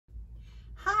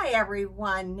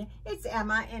everyone, it's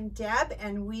Emma and Deb,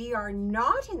 and we are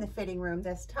not in the fitting room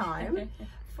this time.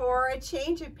 For a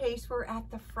change of pace, we're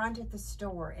at the front of the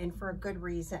store, and for a good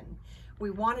reason. We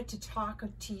wanted to talk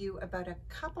to you about a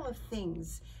couple of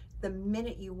things the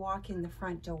minute you walk in the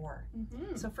front door.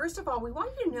 So first of all, we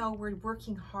want you to know we're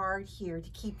working hard here to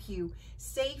keep you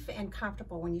safe and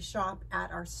comfortable when you shop at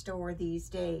our store these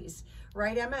days.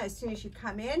 Right, Emma? As soon as you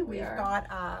come in, we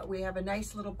have a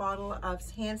nice little bottle of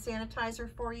hand sanitizer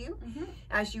for you.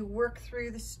 As you work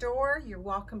through the store, you're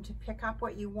welcome to pick up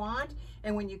what you want.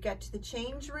 And when you get to the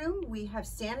change room, we have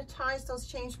sanitized those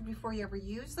change rooms before you ever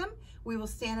use them. We will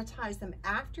sanitize them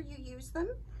after you use them.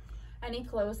 Any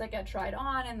clothes that get tried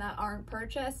on and that aren't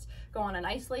purchased go on an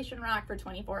isolation rack for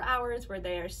 24 hours where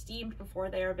they are steamed before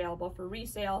they are available for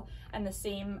resale. And the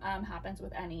same happens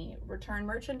with any return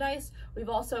merchandise. We've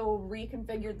also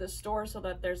reconfigured the store so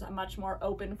that there's a much more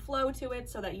open flow to it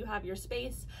so that you have your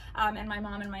space. And my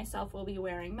mom and myself will be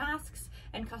wearing masks,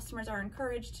 and customers are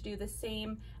encouraged to do the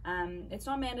same. It's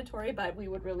not mandatory, but we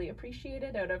would really appreciate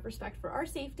it out of respect for our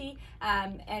safety.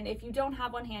 And if you don't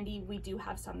have one handy, we do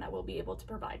have some that we'll be able to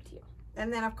provide to you.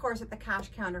 And then of course at the cash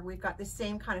counter, we've got the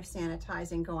same kind of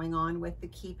sanitizing going on with the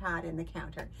keypad in the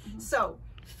counter. So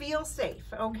feel safe,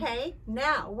 okay?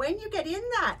 Now, when you get in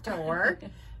that door,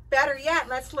 better yet,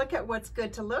 let's look at what's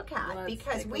good to look at,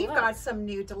 because we've got some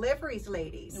new deliveries,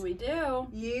 ladies. We do.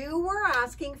 You were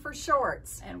asking for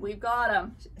shorts. And we've got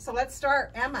them. So let's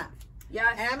start, Emma.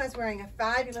 Yes. Emma's wearing a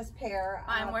fabulous pair.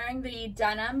 I'm wearing the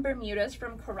denim Bermudas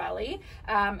from Corelli.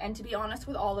 And to be honest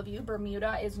with all of you,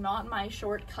 Bermuda is not my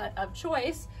shortcut of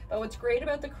choice. But what's great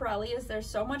about the Corelli is there's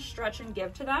so much stretch and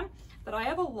give to them that I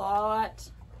have a lot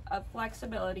of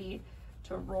flexibility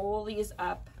to roll these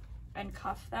up and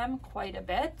cuff them quite a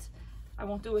bit. I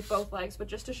won't do it with both legs, but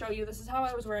just to show you, this is how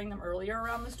I was wearing them earlier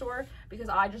around the store, because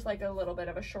I just like a little bit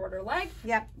of a shorter leg.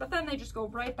 Yep. But then they just go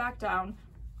right back down.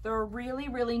 They're a really,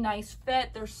 really nice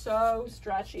fit. They're so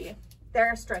stretchy.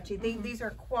 They're stretchy. These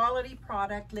are quality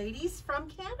product, ladies, from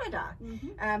Canada,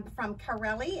 from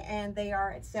Corelli, and they are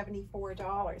at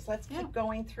 $74. Let's keep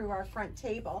going through our front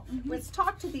table. Let's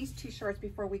talk to these two shorts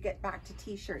before we get back to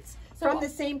t-shirts from the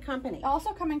same company.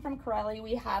 Also coming from Corelli,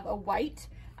 we have a white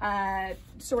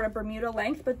sort of Bermuda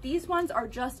length, but these ones are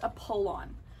just a pull-on.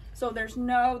 So there's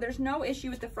no issue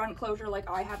with the front closure like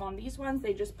I have on these ones.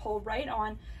 They just pull right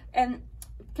on. And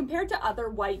compared to other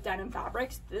white denim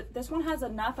fabrics, this one has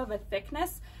enough of a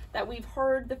thickness that we've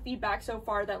heard the feedback so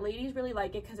far that ladies really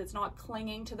like it because it's not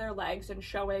clinging to their legs and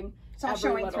showing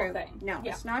every little thing. No,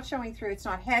 it's not showing through. It's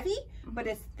not heavy, but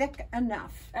it's thick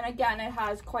enough. And again, it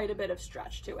has quite a bit of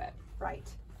stretch to it. Right.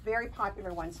 Very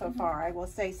popular one so far. I will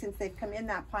say, since they've come in,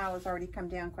 that pile has already come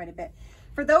down quite a bit.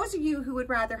 For those of you who would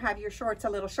rather have your shorts a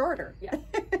little shorter,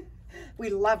 we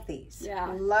love these.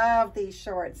 Love these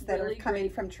shorts that are coming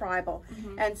from Tribal.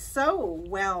 And so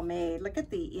well made. Look at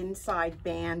the inside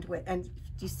band and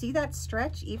do you see that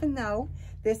stretch? Even though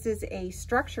this is a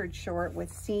structured short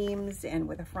with seams and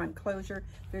with a front closure,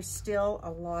 there's still a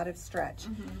lot of stretch.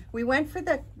 We went for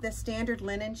the standard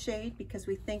linen shade because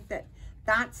we think that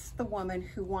that's the woman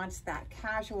who wants that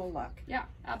casual look. Yeah,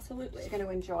 absolutely. She's going to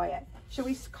enjoy it. Should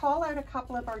we call out a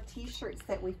couple of our t-shirts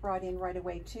that we've brought in right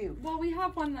away too? Well, we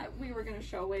have one that we were going to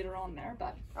show later on there,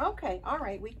 but okay, all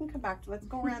right, we can come back to. Let's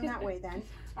go around that way then.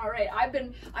 All right,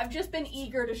 I've just been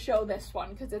eager to show this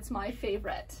one because it's my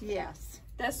favorite. Yes.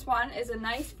 This one is a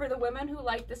nice for the women who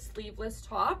like the sleeveless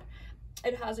top.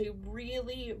 It has a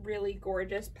really, really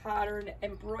gorgeous pattern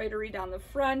embroidery down the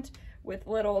front with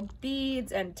little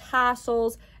beads and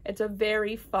tassels. It's a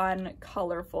very fun,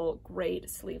 colorful, great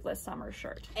sleeveless summer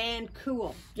shirt. And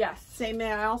cool. Yes. Say,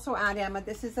 may I also add, Emma,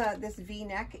 this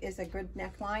V-neck is a good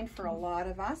neckline for a lot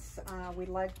of us. We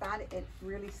like that. It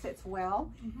really sits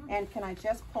well. And can I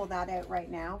just pull that out right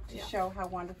now to show how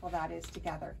wonderful that is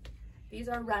together? These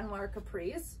are Renoir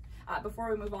capris.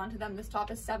 Before we move on to them, this top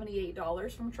is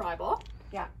 $78 from Tribal.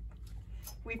 Yeah.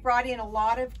 We brought in a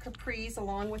lot of capris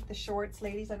along with the shorts.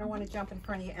 Ladies, I don't want to jump in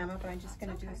front of you, Emma, but I'm just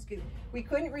going to do a scoop. We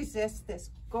couldn't resist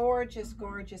this gorgeous,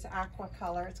 gorgeous aqua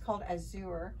color. It's called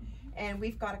Azure. And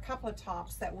we've got a couple of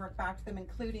tops that work back to them,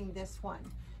 including this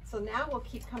one. So now we'll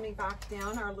keep coming back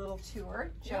down our little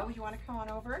tour. Joe, you want to come on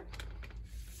over?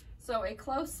 So a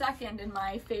close second in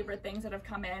my favorite things that have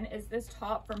come in is this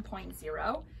top from Point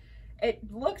Zero. It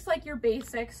looks like your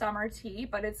basic summer tee,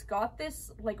 but it's got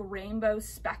this like rainbow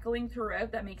speckling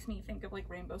throughout that makes me think of like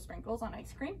rainbow sprinkles on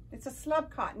ice cream. It's a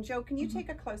slub cotton. Joe, can you take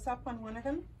a close up on one of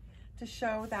them to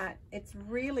show that it's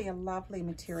really a lovely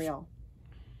material?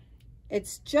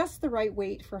 It's just the right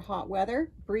weight for hot weather,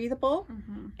 breathable,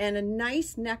 and a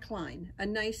nice neckline, a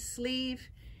nice sleeve,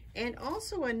 and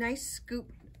also a nice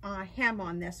scoop hem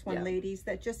on this one, Yep. ladies,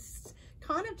 that just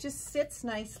kind of just sits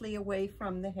nicely away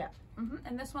from the hip.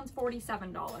 And this one's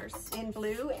 $47. In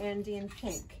blue and in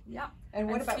pink. Yeah. And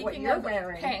what about what speaking you're of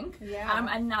wearing? Pink. Yeah.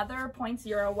 Another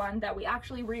 .01 that we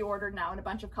actually reordered now in a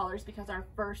bunch of colors because our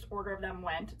first order of them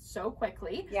went so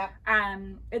quickly. Yeah.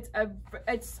 It's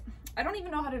I don't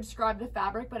even know how to describe the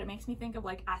fabric, but it makes me think of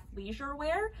like athleisure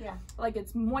wear. Yeah. Like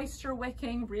it's moisture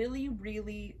wicking, really,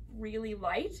 really, really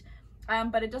light.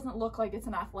 But it doesn't look like it's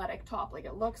an athletic top. Like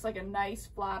it looks like a nice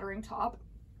flattering top.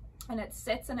 And it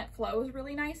sits and it flows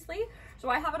really nicely. So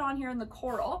I have it on here in the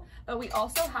coral, but we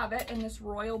also have it in this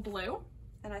royal blue.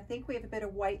 And I think we have a bit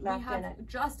of white left in it.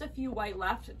 Just a few white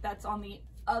left. That's on the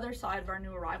other side of our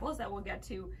new arrivals that we'll get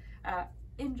to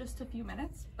in just a few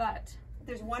minutes. But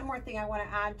there's one more thing I want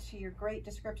to add to your great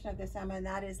description of this, Emma, and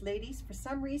that is, ladies, for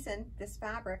some reason, this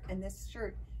fabric and this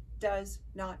shirt does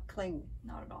not cling.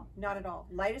 Not at all. Not at all.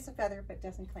 Light as a feather, but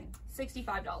doesn't cling.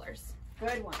 $65.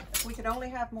 Good one. If we could only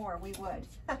have more, we would.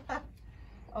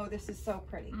 Oh, this is so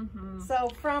pretty. Mm-hmm. So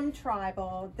from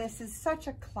Tribal, this is such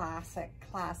a classic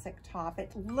top.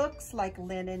 It looks like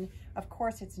linen. Of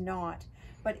course it's not,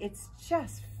 but it's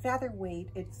just featherweight.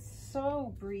 It's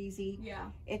so breezy. Yeah.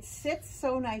 It sits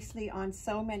so nicely on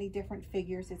so many different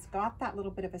figures. It's got that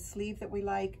little bit of a sleeve that we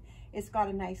like. It's got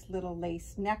a nice little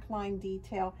lace neckline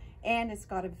detail, and it's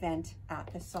got a vent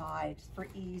at the side for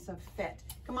ease of fit.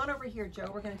 Come on over here, Joe.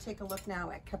 We're going to take a look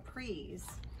now at capris.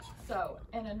 So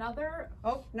in another,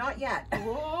 Oh, not yet.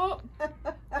 whoa,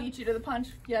 beat you to the punch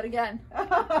yet again.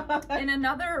 In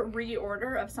another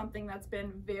reorder of something that's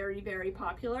been very, very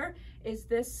popular is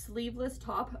this sleeveless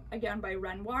top, again by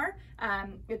Renoir.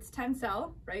 It's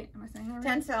tencel, right? Am I saying that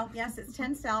right? Tencel, yes, it's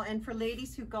tencel. And for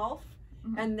ladies who golf,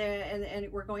 and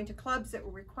we're going to clubs that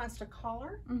will request a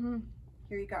collar,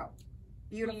 here you go.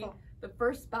 Beautiful. The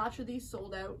first batch of these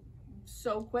sold out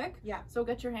so quick. Yeah. So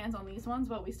get your hands on these ones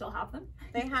while we still have them.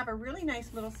 They have a really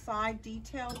nice little side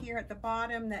detail here at the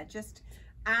bottom that just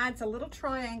adds a little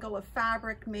triangle of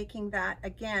fabric, making that,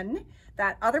 again,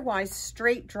 that otherwise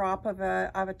straight drop of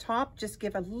a top, just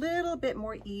give a little bit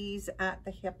more ease at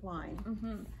the hip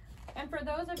line. And for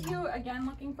those of you, again,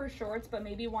 looking for shorts, but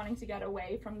maybe wanting to get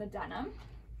away from the denim,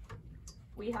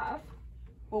 we have.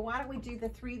 Well, why don't we do the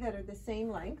three that are the same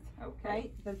length?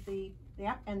 Okay. Right?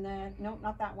 Yeah, and no,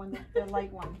 not that one, the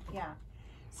light one. Yeah.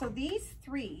 So these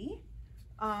three,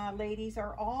 ladies,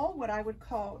 are all what I would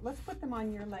call, let's put them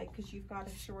on your leg because you've got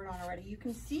a short on already. You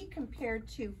can see compared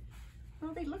to,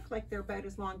 well, they look like they're about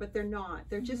as long, but they're not.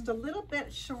 They're just a little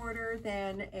bit shorter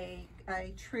than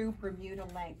a true Bermuda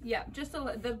length. Yeah, just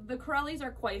the Corellis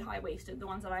are quite high-waisted, the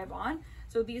ones that I have on.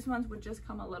 So these ones would just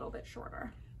come a little bit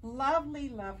shorter. Lovely,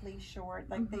 lovely short.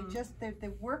 Like they just,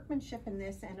 the workmanship in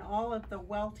this and all of the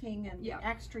welting and the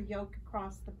extra yoke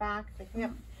across the back, the hip,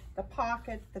 the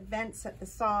pocket, the vents at the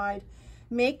side,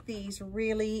 make these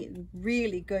really,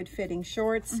 really good fitting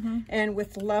shorts and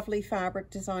with lovely fabric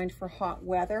designed for hot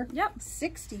weather. Yep.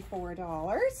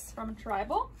 $64. From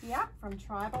Tribal. Yeah, from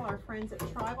Tribal. Our friends at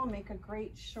Tribal make a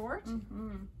great short.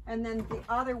 And then the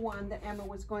other one that Emma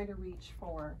was going to reach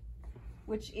for,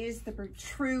 which is the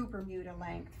true Bermuda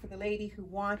length for the lady who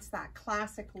wants that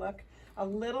classic look. A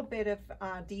little bit of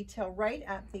detail right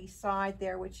at the side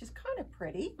there, which is kind of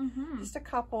pretty. Just a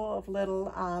couple of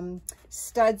little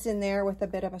studs in there with a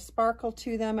bit of a sparkle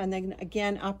to them. And then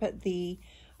again, up at the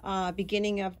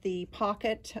beginning of the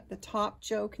pocket, at the top,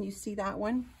 Joe, can you see that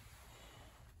one?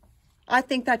 I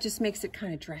think that just makes it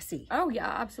kind of dressy. Oh yeah,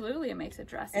 absolutely, it makes it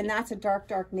dressy. And that's a dark,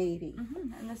 dark navy.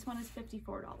 And this one is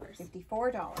 $54.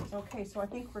 $54. Okay, so I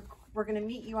think we're going to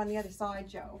meet you on the other side,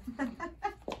 Joe.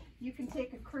 You can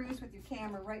take a cruise with your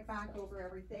camera right back over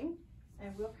everything,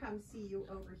 and we'll come see you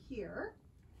over here.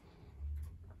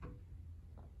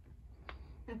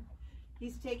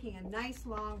 He's taking a nice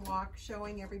long walk,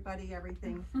 showing everybody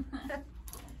everything.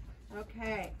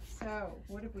 Okay, so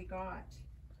what have we got?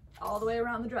 All the way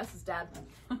around the dresses, Dad.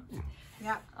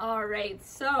 Yeah. All right,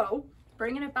 so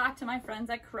bringing it back to my friends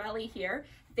at Corelli here,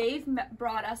 they've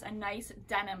brought us a nice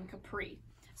denim capri.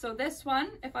 So this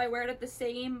one, if I wear it at the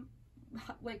same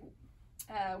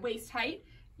waist height,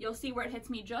 you'll see where it hits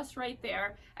me just right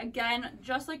there. Again,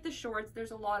 just like the shorts,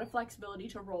 there's a lot of flexibility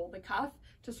to roll the cuff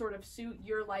to sort of suit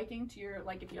your liking to your,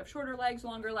 like if you have shorter legs,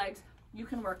 longer legs, you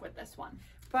can work with this one.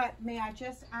 But may I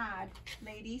just add,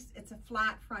 ladies, it's a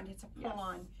flat front, it's a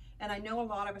pull-on. And I know a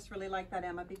lot of us really like that,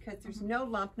 Emma, because there's no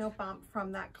lump, no bump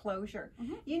from that closure.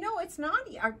 You know, it's not,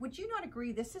 would you not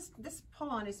agree, this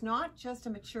pull-on is not just a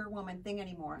mature woman thing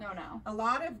anymore. No, no. A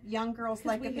lot of young girls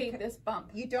like we hate this bump.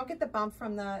 You don't get the bump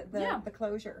from the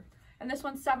closure. And this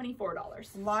one's $74.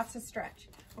 Lots of stretch.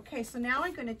 Okay, so now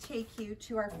I'm going to take you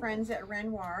to our friends at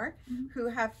Renoir who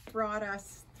have brought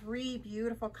us 3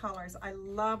 beautiful colors. I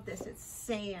love this. It's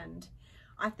sand.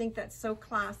 I think that's so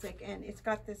classic, and it's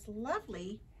got this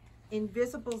lovely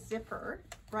invisible zipper,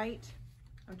 right?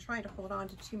 I'm trying to hold on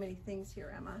to too many things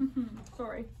here, Emma.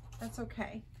 Sorry. That's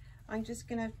okay. I'm just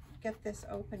going to get this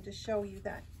open to show you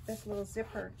that this little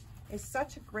zipper is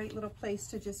such a great little place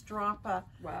to just drop a,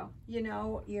 you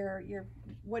know, your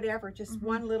whatever, just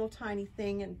one little tiny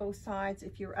thing in both sides.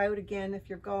 If you're out again, if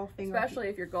you're golfing. Especially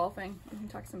if you're golfing, you can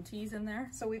tuck some tees in there.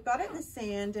 So we've got it in the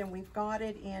sand, and we've got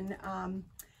it in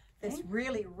this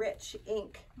really rich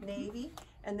ink navy.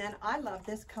 And then I love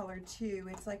this color too.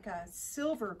 It's like a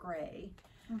silver gray.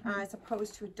 As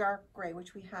opposed to a dark gray,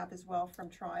 which we have as well from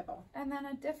Tribal. And then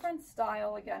a different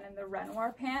style again in the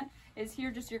Renoir pant is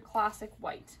here just your classic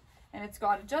white. And it's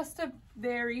got just a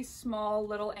very small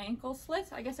little ankle slit.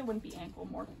 I guess it wouldn't be ankle,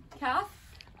 more calf,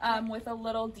 with a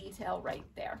little detail right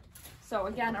there. So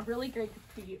again, a really great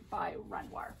capri by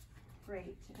Renoir.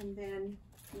 Great. And then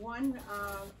one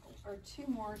or two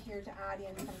more here to add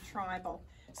in from Tribal.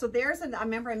 So there's I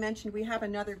remember I mentioned we have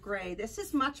another gray. This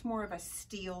is much more of a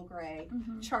steel gray,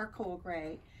 charcoal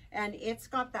gray. And it's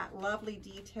got that lovely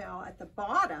detail at the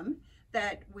bottom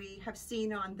that we have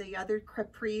seen on the other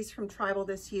capris from Tribal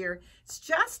this year. It's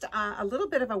just a little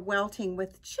bit of a welting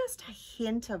with just a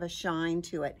hint of a shine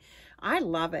to it. I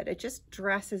love it. It just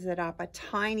dresses it up a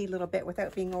tiny little bit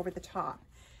without being over the top.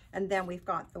 And then we've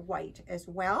got the white as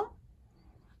well.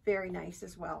 Very nice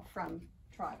as well from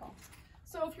Tribal.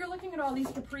 So if you're looking at all these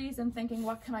capris and thinking,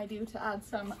 what can I do to add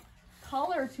some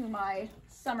color to my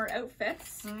summer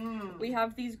outfits? We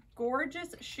have these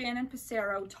gorgeous Shannon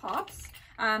Passero tops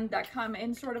that come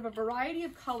in sort of a variety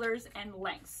of colors and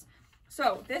lengths.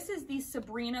 So this is the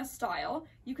Sabrina style.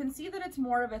 You can see that it's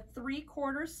more of a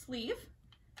 3/4 sleeve.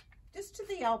 Just to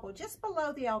the elbow, just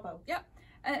below the elbow. Yep.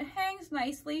 And it hangs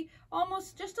nicely,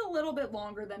 almost just a little bit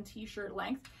longer than t-shirt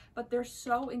length, but they're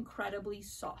so incredibly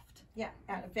soft. Yeah,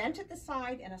 and a vent at the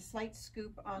side and a slight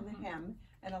scoop on the hem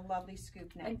and a lovely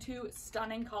scoop neck. And 2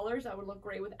 stunning colors that would look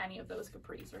great with any of those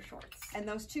capris or shorts. And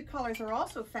those 2 colors are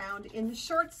also found in the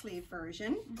short sleeve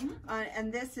version.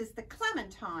 And this is the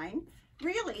Clementine.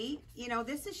 Really, you know,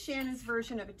 this is Shannon's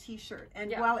version of a t-shirt.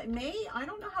 And while it may, I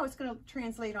don't know how it's going to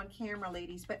translate on camera,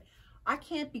 ladies, but I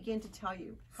can't begin to tell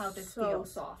you how this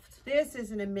feels. So soft. This is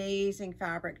an amazing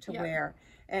fabric to wear.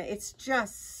 It's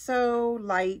just so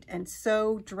light and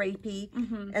so drapey.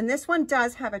 And this one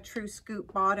does have a true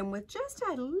scoop bottom with just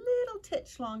a little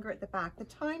titch longer at the back, the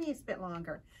tiniest bit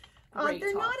longer.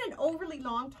 They're not an overly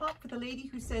long top for the lady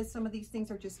who says some of these things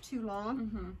are just too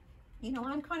long. You know,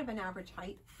 I'm kind of an average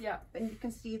height. And you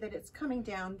can see that it's coming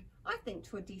down, I think,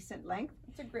 to a decent length.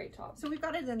 It's a great top. So we've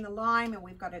got it in the lime, and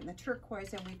we've got it in the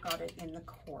turquoise, and we've got it in the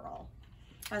coral.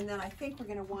 And then I think we're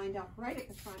going to wind up right at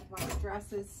the front of our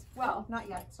dresses. Well, not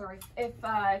yet, sorry.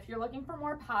 If you're looking for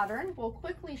more pattern, we'll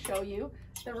quickly show you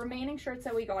the remaining shirts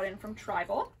that we got in from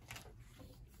Tribal.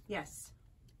 Yes.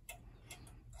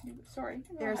 Sorry.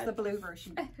 There's the blue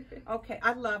version. Okay,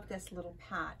 I love this little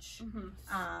patch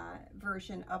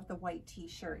version of the white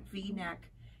t-shirt, V-neck.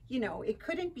 You know, it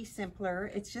couldn't be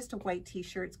simpler. It's just a white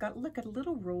t-shirt. It's got, look, a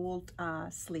little rolled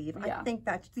sleeve. I think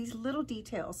that's these little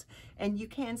details. And you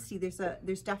can see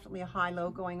there's definitely a high-low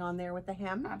going on there with the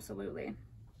hem. Absolutely.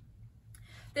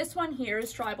 This one here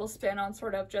is Tribal spin on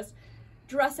sort of just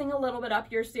dressing a little bit up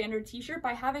your standard t-shirt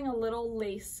by having a little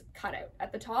lace cutout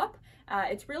at the top.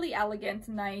 It's really elegant,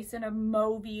 nice, in a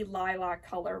mauvey lilac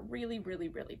color. Really, really,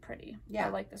 really pretty. I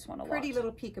like this one a lot. Pretty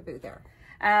little peekaboo there.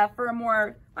 For a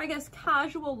more, I guess,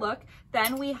 casual look,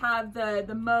 then we have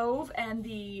the mauve and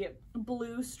the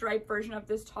blue stripe version of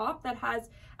this top that has,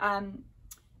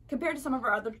 compared to some of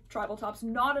our other Tribal tops,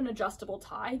 not an adjustable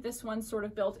tie. This one's sort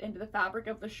of built into the fabric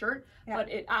of the shirt, but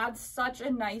it adds such a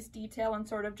nice detail and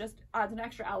sort of just adds an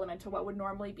extra element to what would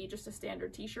normally be just a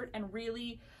standard t-shirt, and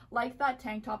really, like that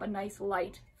tank top, a nice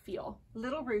light feel.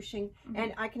 Little ruching,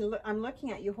 and I'm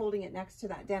looking at you holding it next to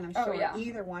that denim short.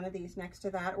 Either one of these next to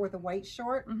that or the white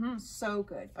short. So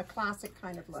good. A classic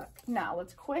kind of look. Now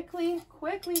let's quickly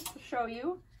show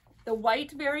you the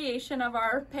white variation of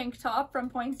our pink top from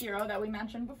Point Zero that we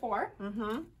mentioned before.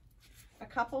 A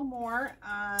couple more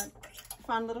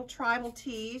fun little Tribal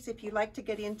tees if you like to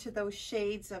get into those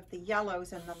shades of the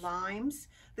yellows and the limes.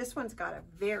 This one's got a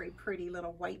very pretty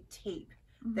little white tape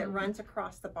that runs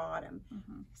across the bottom.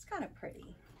 It's kind of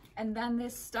pretty. and then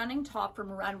this stunning top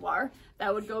from Renoir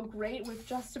that would go great with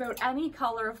just about any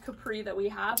color of capri that we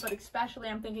have, but especially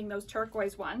I'm thinking those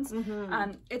turquoise ones.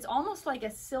 It's almost like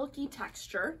a silky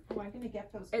texture. Oh, I'm gonna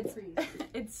get those capris.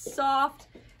 It's soft.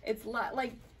 It's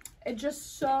like it's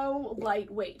just so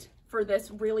lightweight for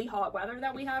this really hot weather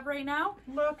that we have right now.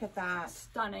 Look at that.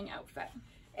 Stunning outfit.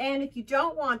 And if you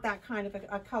don't want that kind of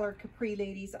a colored capri,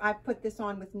 ladies, I put this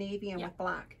on with navy and with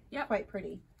black. Yep. Quite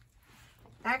pretty.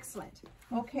 Excellent.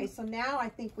 Okay, so now I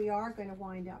think we are going to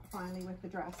wind up finally with the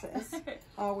dresses.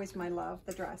 Always my love,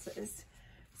 the dresses.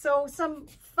 So some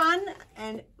fun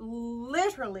and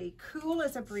literally cool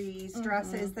as a breeze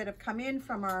dresses that have come in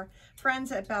from our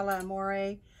friends at Bella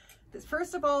Amore.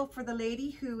 First of all, for the lady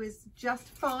who is just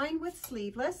fine with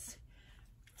sleeveless,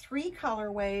 3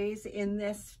 colorways in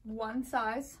this one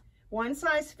size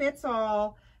fits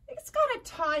all. It's got a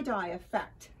tie-dye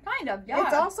effect. Kind of, yeah.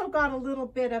 It's also got a little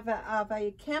bit of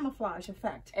a camouflage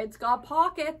effect. It's got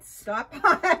pockets.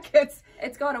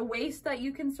 It's got a waist that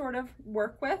you can sort of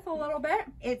work with a little bit.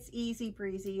 It's easy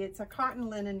breezy. It's a cotton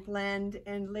linen blend,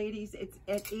 and ladies, it's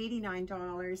at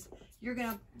 $89. You're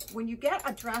gonna, when you get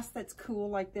a dress that's cool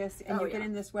like this and you get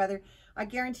in this weather, I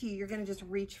guarantee you, you're gonna just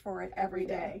reach for it every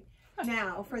day.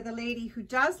 Now, for the lady who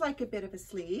does like a bit of a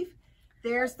sleeve,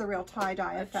 there's the real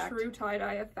tie-dye effect. True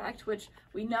tie-dye effect, which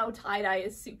we know tie-dye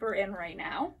is super in right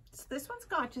now. So this one's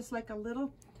got just like a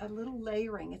little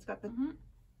layering. It's got the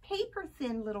paper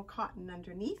thin little cotton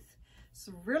underneath. It's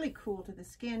really cool to the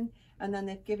skin. And then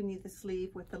they've given you the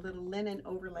sleeve with the little linen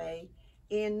overlay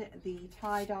in the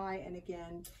tie-dye, and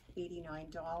again,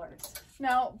 $89.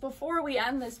 Now, before we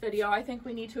end this video, I think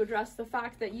we need to address the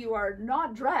fact that you are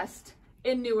not dressed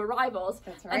in new arrivals.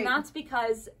 That's right. And that's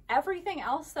because everything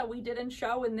else that we didn't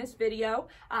show in this video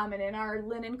and in our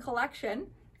linen collection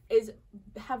is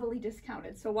heavily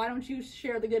discounted. So why don't you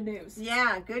share the good news?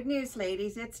 Yeah, good news,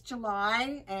 ladies. It's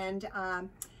July, and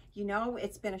you know,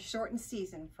 it's been a shortened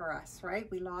season for us, right?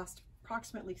 We lost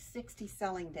approximately 60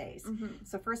 selling days.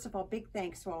 So first of all, big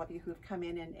thanks to all of you who've come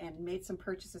in and made some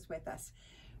purchases with us.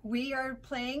 We are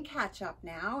playing catch up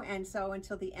now, and so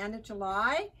until the end of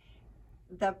July,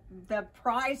 the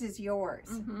prize is yours.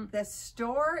 The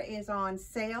store is on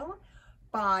sale.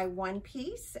 Buy 1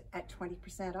 piece at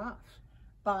 20% off.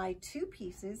 Buy 2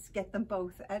 pieces, get them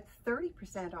both at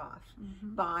 30% off.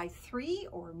 Buy 3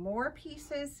 or more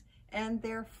pieces and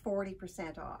they're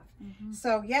 40% off.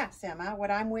 So yes, Emma,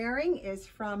 what I'm wearing is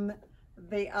from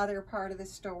the other part of the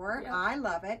store. I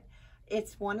love it.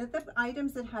 It's one of the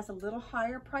items that has a little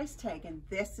higher price tag, and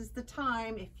this is the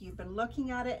time. If you've been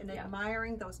looking at it and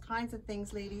admiring those kinds of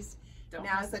things, ladies,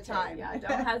 now's the time. Yeah,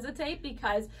 don't hesitate,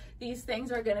 because these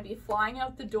things are going to be flying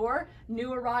out the door.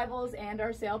 New arrivals and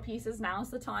our sale pieces, now's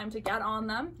the time to get on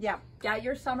them. Get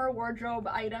your summer wardrobe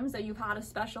items that you've had a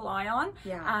special eye on.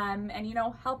 And you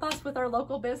know, help us with our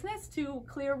local business to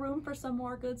clear room for some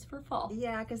more goods for fall.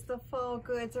 Yeah, because the fall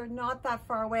goods are not that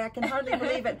far away. I can hardly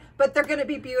believe it, but they're going to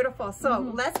be beautiful.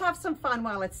 So let's have some fun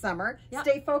while it's summer.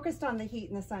 Stay focused on the heat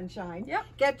and the sunshine.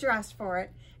 Get dressed for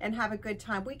it and have a good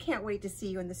time. We can't wait to see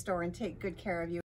you in the store and take good care of you.